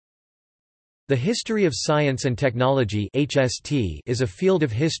The history of science and technology (HST) is a field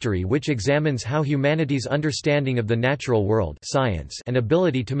of history which examines how humanity's understanding of the natural world (science) and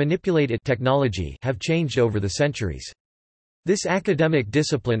ability to manipulate it (technology) have changed over the centuries. This academic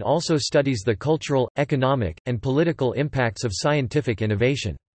discipline also studies the cultural, economic, and political impacts of scientific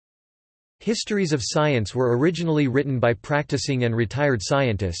innovation. Histories of science were originally written by practicing and retired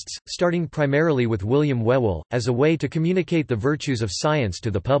scientists, starting primarily with William Whewell, as a way to communicate the virtues of science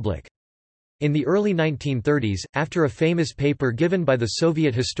to the public. In the early 1930s, after a famous paper given by the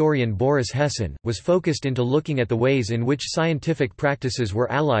Soviet historian Boris Hessin, was focused into looking at the ways in which scientific practices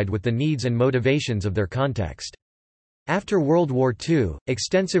were allied with the needs and motivations of their context. After World War II,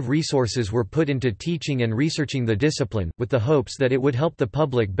 extensive resources were put into teaching and researching the discipline, with the hopes that it would help the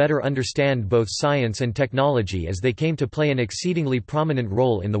public better understand both science and technology as they came to play an exceedingly prominent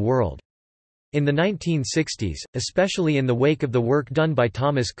role in the world. In the 1960s, especially in the wake of the work done by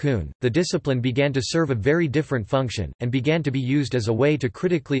Thomas Kuhn, the discipline began to serve a very different function, and began to be used as a way to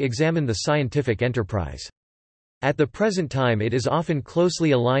critically examine the scientific enterprise. At the present time it is often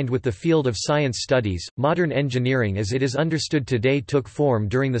closely aligned with the field of science studies. Modern engineering as it is understood today took form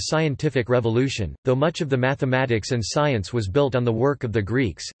during the scientific revolution, though much of the mathematics and science was built on the work of the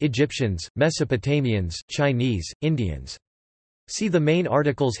Greeks, Egyptians, Mesopotamians, Chinese, Indians. See the main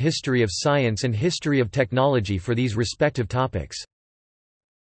articles History of Science and History of Technology for these respective topics.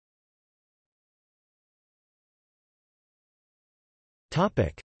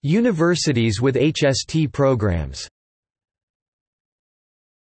 Universities with HST programs.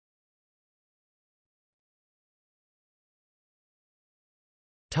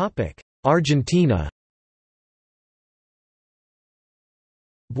 Argentina.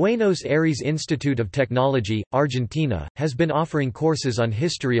 Buenos Aires Institute of Technology, Argentina, has been offering courses on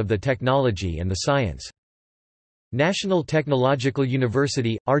history of the technology and the science. National Technological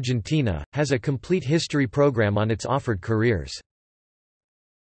University, Argentina, has a complete history program on its offered careers.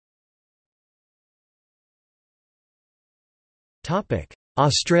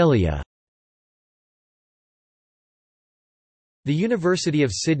 Australia. The University of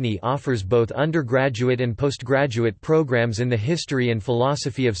Sydney offers both undergraduate and postgraduate programs in the History and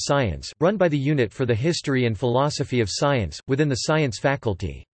Philosophy of Science, run by the Unit for the History and Philosophy of Science, within the Science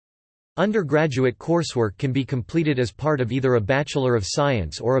faculty. Undergraduate coursework can be completed as part of either a Bachelor of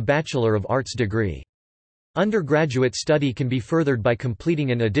Science or a Bachelor of Arts degree. Undergraduate study can be furthered by completing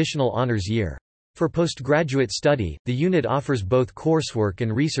an additional honours year. For postgraduate study, the unit offers both coursework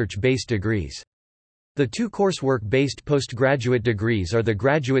and research-based degrees. The two coursework-based postgraduate degrees are the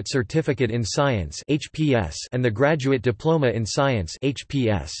Graduate Certificate in Science (HPS) and the Graduate Diploma in Science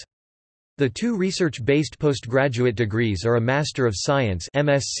 (HPS). The two research-based postgraduate degrees are a Master of Science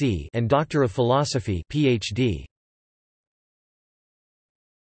 (MSc) and Doctor of Philosophy (PhD).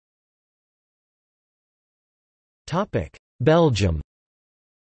 Topic: Belgium.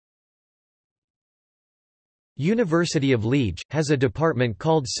 University of Liège has a department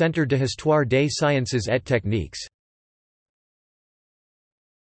called Centre de Histoire des Sciences et Techniques.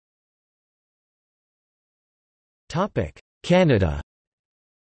 Topic: Canada.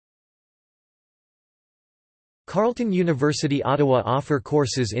 Carleton University Ottawa offer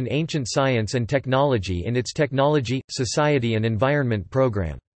courses in ancient science and technology in its Technology, Society and Environment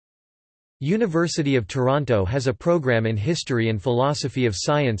program. University of Toronto has a program in History and Philosophy of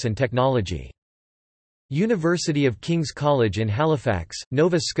Science and Technology. University of King's College in Halifax,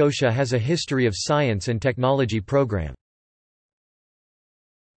 Nova Scotia has a History of Science and Technology program.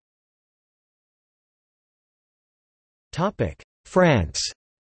 France.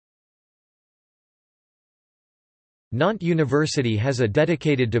 Nantes University has a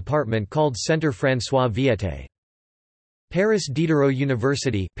dedicated department called Centre François Viète. Paris Diderot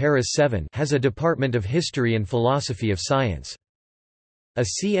University Paris 7 has a department of History and Philosophy of Science. A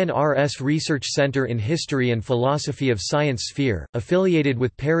CNRS Research Center in History and Philosophy of Science Sphere, affiliated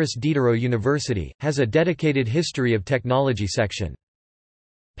with Paris Diderot University, has a dedicated History of Technology section.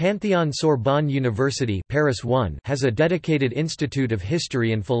 Panthéon-Sorbonne University Paris 1 has a dedicated Institute of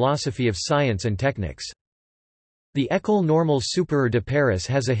History and Philosophy of Science and Techniques. The École Normale Supérieure de Paris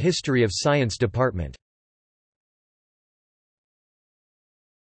has a History of Science department.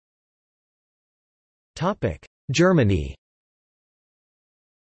 Germany.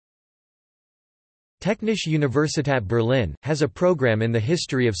 Technische Universität Berlin has a program in the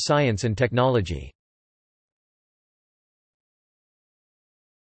history of science and technology.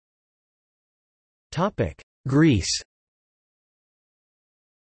 Greece.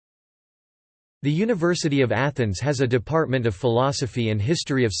 The University of Athens has a Department of Philosophy and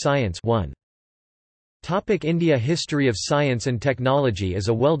History of Science 1. India. History of science and technology is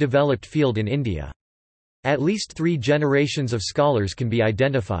a well-developed field in India. At least 3 generations of scholars can be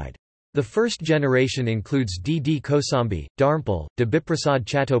identified. The first generation includes D. D. Kosambi, Dharmpal, Debiprasad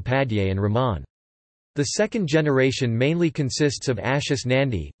Chattopadhyay and Raman. The second generation mainly consists of Ashis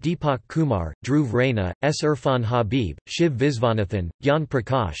Nandi, Deepak Kumar, Dhruv Raina, S. Irfan Habib, Shiv Visvanathan, Gyan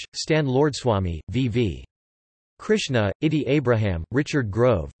Prakash, Stan Lordswamy, V.V. Krishna, Idi Abraham, Richard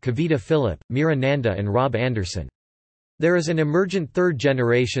Grove, Kavita Philip, Meera Nanda and Rob Anderson. There is an emergent third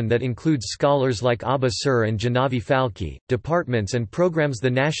generation that includes scholars like Abba Sur and Janavi Falki. Departments and programs. The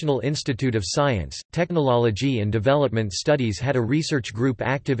National Institute of Science, Technology and Development Studies had a research group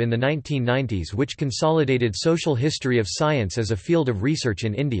active in the 1990s which consolidated social history of science as a field of research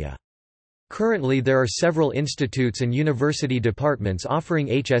in India. Currently there are several institutes and university departments offering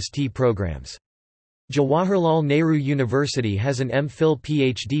HST programs. Jawaharlal Nehru University has an M.Phil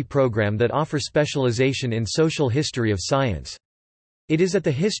PhD program that offers specialization in social history of science. It is at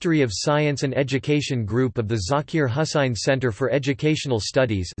the History of Science and Education group of the Zakir Hussain Center for Educational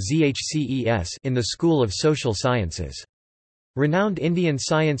Studies in the School of Social Sciences. Renowned Indian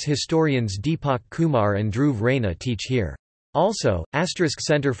science historians Deepak Kumar and Dhruv Raina teach here. Also,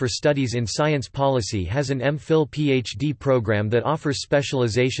 Center for Studies in Science Policy has an M.Phil PhD program that offers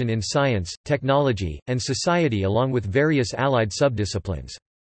specialization in science, technology, and society along with various allied subdisciplines.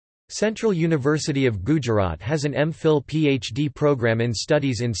 Central University of Gujarat has an M.Phil PhD program in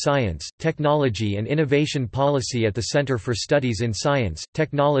Studies in Science, Technology and Innovation Policy at the Centre for Studies in Science,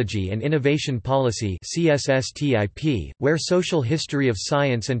 Technology and Innovation Policy (CSSTIP), where social history of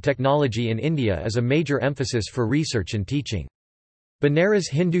science and technology in India is a major emphasis for research and teaching. Banaras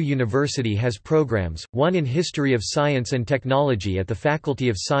Hindu University has programs, one in History of Science and Technology at the Faculty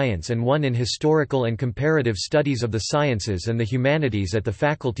of Science and one in Historical and Comparative Studies of the Sciences and the Humanities at the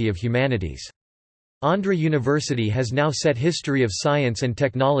Faculty of Humanities. Andhra University has now set History of Science and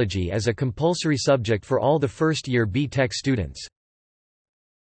Technology as a compulsory subject for all the first-year B.Tech students.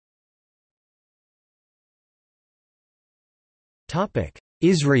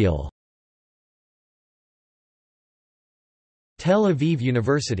 Israel. Tel Aviv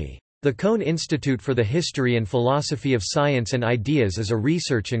University. The Cohn Institute for the History and Philosophy of Science and Ideas is a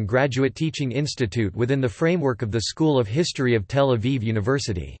research and graduate teaching institute within the framework of the School of History of Tel Aviv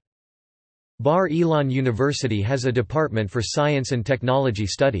University. Bar Ilan University has a department for science and technology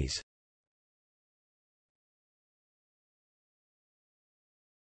studies.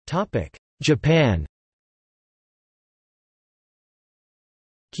 Japan.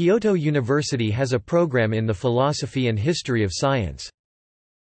 Kyoto University has a program in the philosophy and history of science.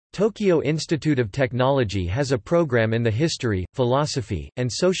 Tokyo Institute of Technology has a program in the history, philosophy, and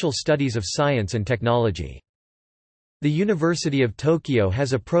social studies of science and technology. The University of Tokyo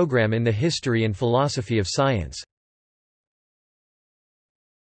has a program in the history and philosophy of science.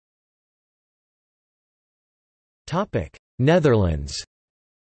 Netherlands.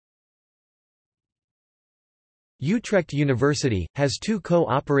 Utrecht University has 2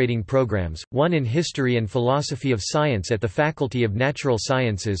 co-operating programs, one in History and Philosophy of Science at the Faculty of Natural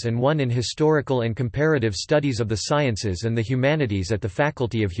Sciences and one in Historical and Comparative Studies of the Sciences and the Humanities at the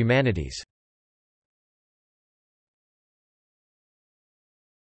Faculty of Humanities.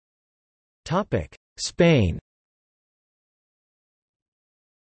 Spain.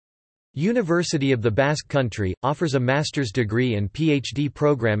 University of the Basque Country, offers a master's degree and PhD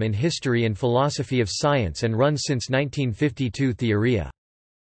program in History and Philosophy of Science and runs since 1952 Theoria.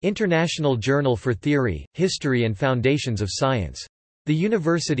 International Journal for Theory, History and Foundations of Science. The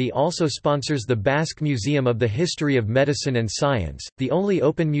university also sponsors the Basque Museum of the History of Medicine and Science, the only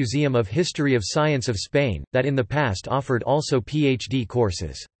open museum of history of science of Spain, that in the past offered also PhD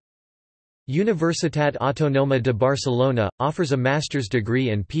courses. Universitat Autónoma de Barcelona, offers a master's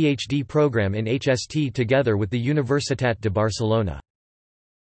degree and PhD program in HST together with the Universitat de Barcelona.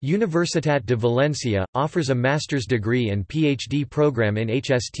 Universitat de Valencia, offers a master's degree and PhD program in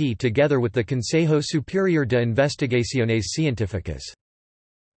HST together with the Consejo Superior de Investigaciones Científicas.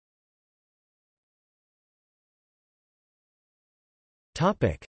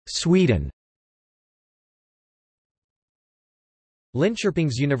 Sweden.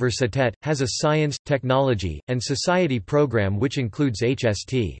 Linköpingsuniversitet has a science, technology, and society program which includes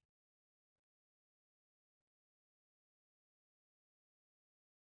HST.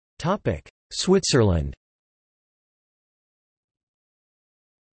 Switzerland.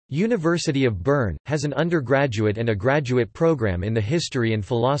 University of Bern has an undergraduate and a graduate program in the history and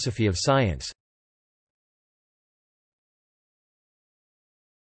philosophy of science.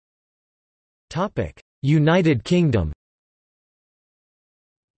 United Kingdom.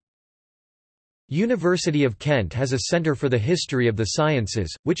 University of Kent has a Centre for the History of the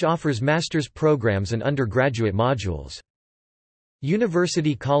Sciences, which offers master's programs and undergraduate modules.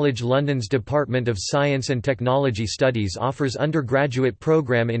 University College London's Department of Science and Technology Studies offers undergraduate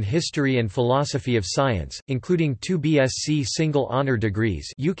program in History and Philosophy of Science, including 2 BSc single honour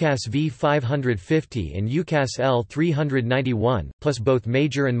degrees UCAS V 550 and UCAS L 391, plus both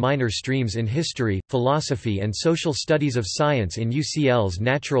major and minor streams in History, Philosophy and Social Studies of Science in UCL's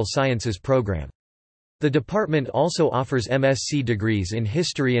Natural Sciences program. The department also offers MSc degrees in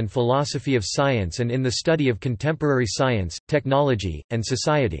History and Philosophy of Science and in the study of contemporary science, technology, and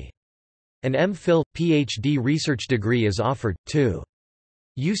society. An MPhil, PhD research degree is offered, too.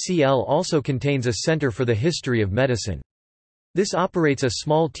 UCL also contains a Centre for the History of Medicine. This operates a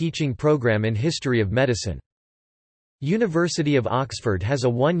small teaching program in History of Medicine. University of Oxford has a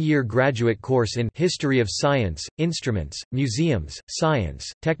one-year graduate course in History of Science, Instruments, Museums, Science,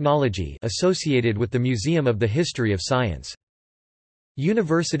 Technology associated with the Museum of the History of Science.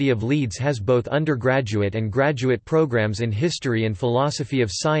 University of Leeds has both undergraduate and graduate programs in History and Philosophy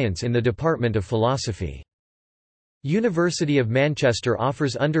of Science in the Department of Philosophy. University of Manchester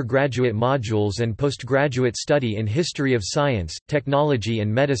offers undergraduate modules and postgraduate study in History of Science, Technology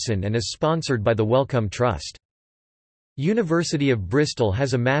and Medicine and is sponsored by the Wellcome Trust. University of Bristol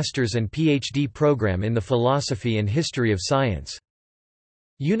has a master's and PhD program in the philosophy and history of science.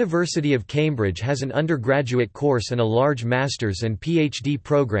 University of Cambridge has an undergraduate course and a large master's and PhD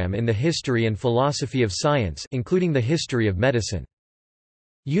program in the history and philosophy of science, including the history of medicine.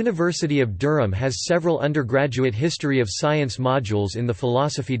 University of Durham has several undergraduate history of science modules in the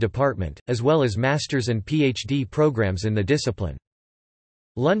philosophy department, as well as master's and PhD programs in the discipline.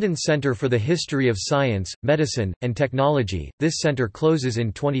 London Centre for the History of Science, Medicine, and Technology. This centre closes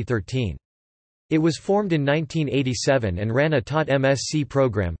in 2013. It was formed in 1987 and ran a taught MSc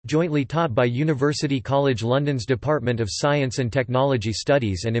programme, jointly taught by University College London's Department of Science and Technology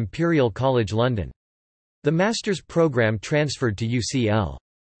Studies and Imperial College London. The master's programme transferred to UCL.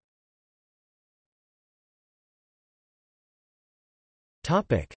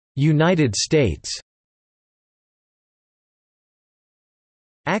 United States.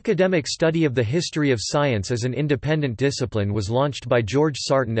 Academic study of the history of science as an independent discipline was launched by George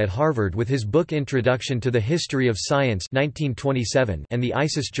Sarton at Harvard with his book Introduction to the History of Science 1927 and the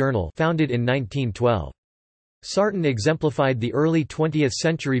ISIS Journal founded in 1912. Sarton exemplified the early 20th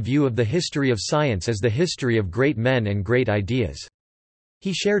century view of the history of science as the history of great men and great ideas.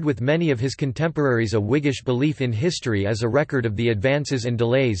 He shared with many of his contemporaries a Whiggish belief in history as a record of the advances and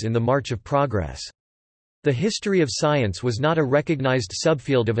delays in the march of progress. The history of science was not a recognized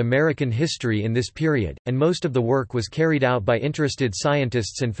subfield of American history in this period, and most of the work was carried out by interested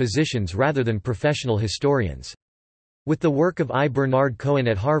scientists and physicians rather than professional historians. With the work of I. Bernard Cohen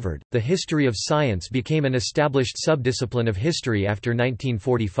at Harvard, the history of science became an established subdiscipline of history after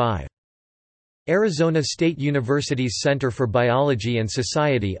 1945. Arizona State University's Center for Biology and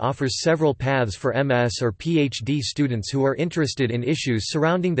Society offers several paths for MS or PhD students who are interested in issues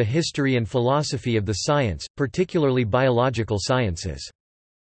surrounding the history and philosophy of the science, particularly biological sciences.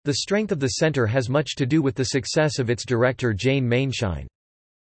 The strength of the center has much to do with the success of its director Jane Mainshine.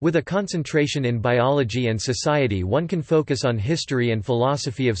 With a concentration in biology and society, one can focus on history and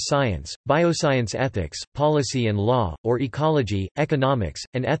philosophy of science, bioscience ethics, policy and law, or ecology, economics,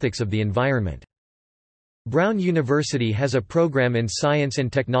 and ethics of the environment. Brown University has a program in Science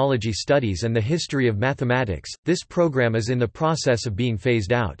and Technology Studies and the History of Mathematics. This program is in the process of being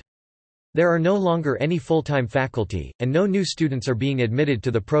phased out. There are no longer any full-time faculty, and no new students are being admitted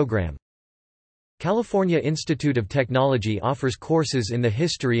to the program. California Institute of Technology offers courses in the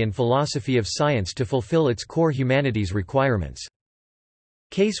history and philosophy of science to fulfill its core humanities requirements.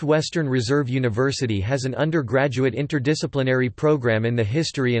 Case Western Reserve University has an undergraduate interdisciplinary program in the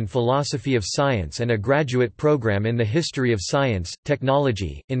history and philosophy of science and a graduate program in the history of science,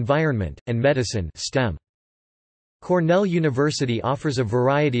 technology, environment, and medicine (STEM). Cornell University offers a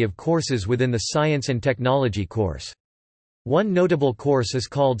variety of courses within the Science and Technology course. One notable course is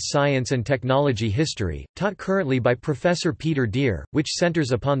called Science and Technology History, taught currently by Professor Peter Deer, which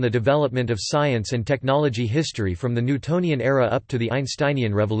centers upon the development of science and technology history from the Newtonian era up to the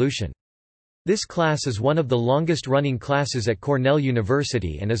Einsteinian revolution. This class is one of the longest-running classes at Cornell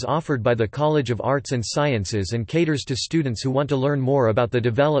University and is offered by the College of Arts and Sciences and caters to students who want to learn more about the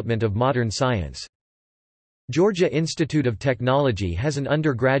development of modern science. Georgia Institute of Technology has an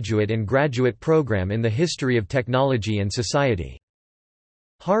undergraduate and graduate program in the history of technology and society.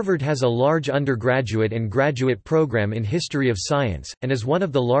 Harvard has a large undergraduate and graduate program in history of science, and is one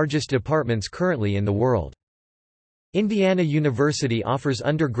of the largest departments currently in the world. Indiana University offers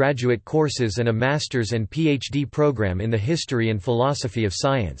undergraduate courses and a master's and PhD program in the history and philosophy of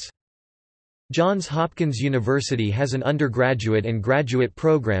science. Johns Hopkins University has an undergraduate and graduate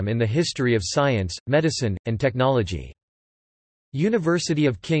program in the history of science, medicine, and technology. University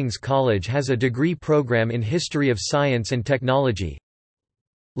of King's College has a degree program in history of science and technology.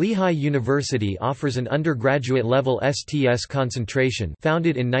 Lehigh University offers an undergraduate-level STS concentration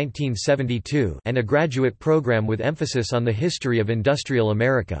founded in 1972 and a graduate program with emphasis on the history of industrial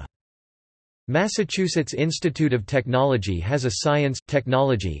America. Massachusetts Institute of Technology has a science,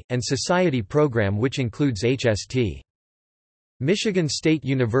 technology, and society program which includes HST. Michigan State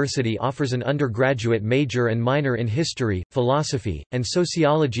University offers an undergraduate major and minor in history, philosophy, and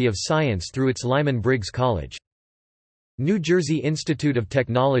sociology of science through its Lyman-Briggs College. New Jersey Institute of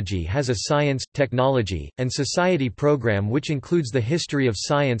Technology has a science, technology, and society program which includes the history of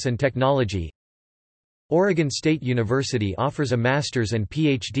science and technology. Oregon State University offers a master's and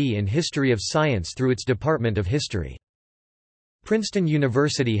PhD in history of science through its Department of History. Princeton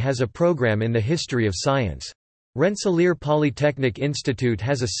University has a program in the history of science. Rensselaer Polytechnic Institute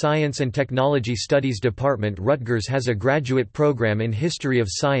has a Science and Technology Studies department. Rutgers has a graduate program in history of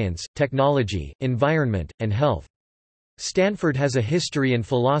science, technology, environment, and health. Stanford has a History and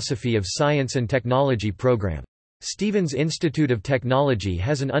Philosophy of Science and Technology program. Stevens Institute of Technology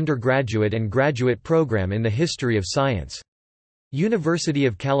has an undergraduate and graduate program in the history of science. University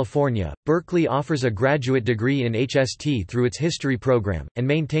of California, Berkeley offers a graduate degree in HST through its history program, and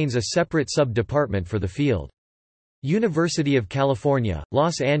maintains a separate sub-department for the field. University of California,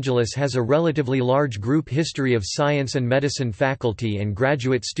 Los Angeles has a relatively large group history of science and medicine faculty and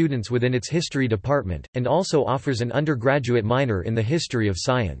graduate students within its history department, and also offers an undergraduate minor in the history of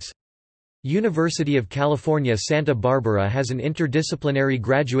science. University of California Santa Barbara has an interdisciplinary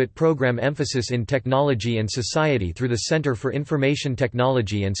graduate program emphasis in technology and society through the Center for Information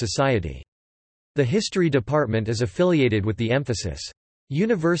Technology and Society. The History Department is affiliated with the emphasis.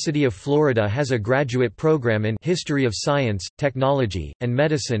 University of Florida has a graduate program in History of Science, Technology, and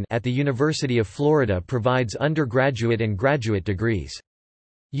Medicine at the University of Florida provides undergraduate and graduate degrees.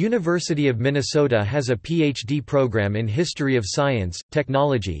 University of Minnesota has a PhD program in History of Science,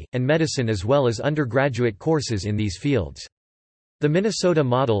 Technology, and Medicine as well as undergraduate courses in these fields. The Minnesota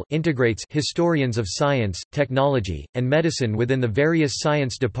model integrates historians of science, technology, and medicine within the various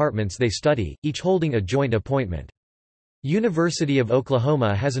science departments they study, each holding a joint appointment. University of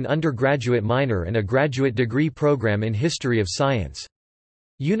Oklahoma has an undergraduate minor and a graduate degree program in History of Science.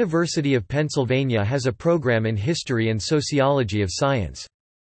 University of Pennsylvania has a program in History and Sociology of Science.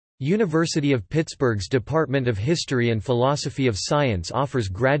 University of Pittsburgh's Department of History and Philosophy of Science offers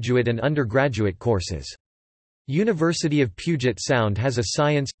graduate and undergraduate courses. University of Puget Sound has a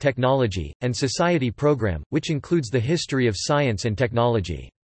Science, Technology, and Society program, which includes the history of science and technology.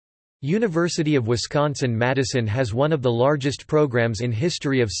 University of Wisconsin-Madison has one of the largest programs in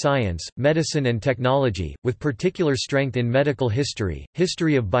history of science, medicine and technology, with particular strength in medical history,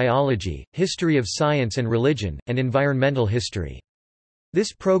 history of biology, history of science and religion, and environmental history.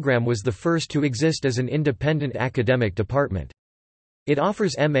 This program was the first to exist as an independent academic department. It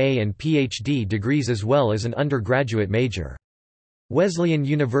offers MA and PhD degrees as well as an undergraduate major. Wesleyan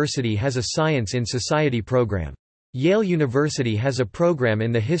University has a Science in Society program. Yale University has a program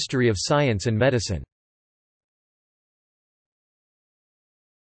in the history of science and medicine.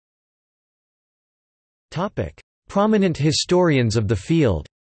 Prominent historians of the field.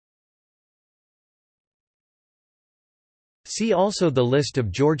 See also the list of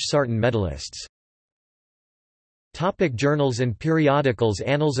George Sarton medalists. Journals and periodicals.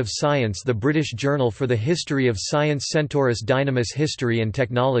 Annals of Science, the British Journal for the History of Science. Centaurus Dynamis, History and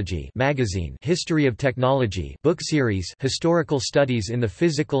Technology magazine. History of Technology book series. Historical Studies in the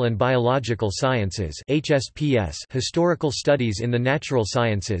Physical and Biological Sciences HSPS. Historical Studies in the Natural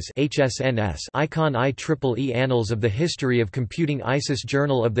Sciences HSNS. Icon IEEE. Annals of the History of Computing. ISIS.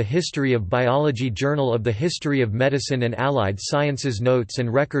 Journal of the History of Biology. Journal of the History of Medicine and Allied Sciences. Notes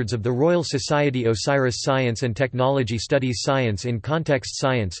and records of the Royal Society. Osiris. Science and Technology studies. Science in context.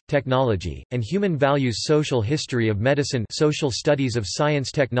 Science, technology, and human values. Social history of medicine. Social studies of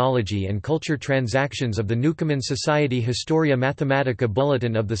science, technology and culture. Transactions of the Newcomen Society. Historia Mathematica.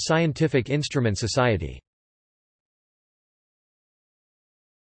 Bulletin of the Scientific Instrument Society.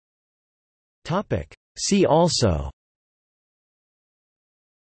 See also: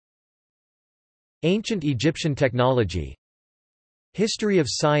 Ancient Egyptian technology, History of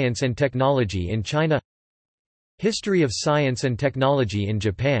science and technology in China, History of science and technology in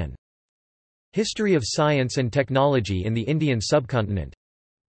Japan, History of science and technology in the Indian subcontinent,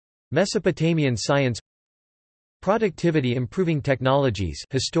 Mesopotamian science, Productivity improving technologies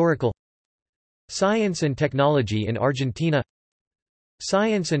historical. Science and technology in Argentina.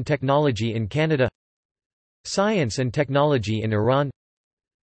 Science and technology in Canada. Science and technology in Iran.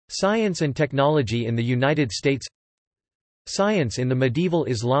 Science and technology in the United States. Science in the medieval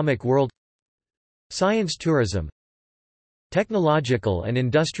Islamic world. Science tourism. Technological and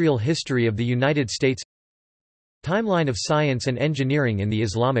industrial history of the United States. Timeline of science and engineering in the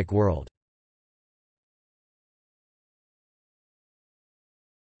Islamic world.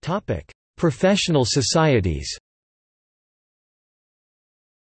 Professional societies.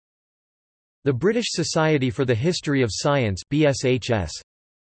 The British Society for the History of Science (BSHS),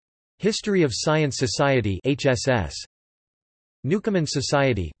 History of Science Society (HSS), Newcomen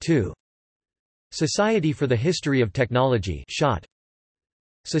Society (2), Society for the History of Technology (SHOT),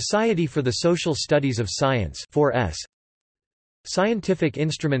 Society for the Social Studies of Science (4S), Scientific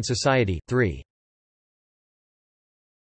Instrument Society (3).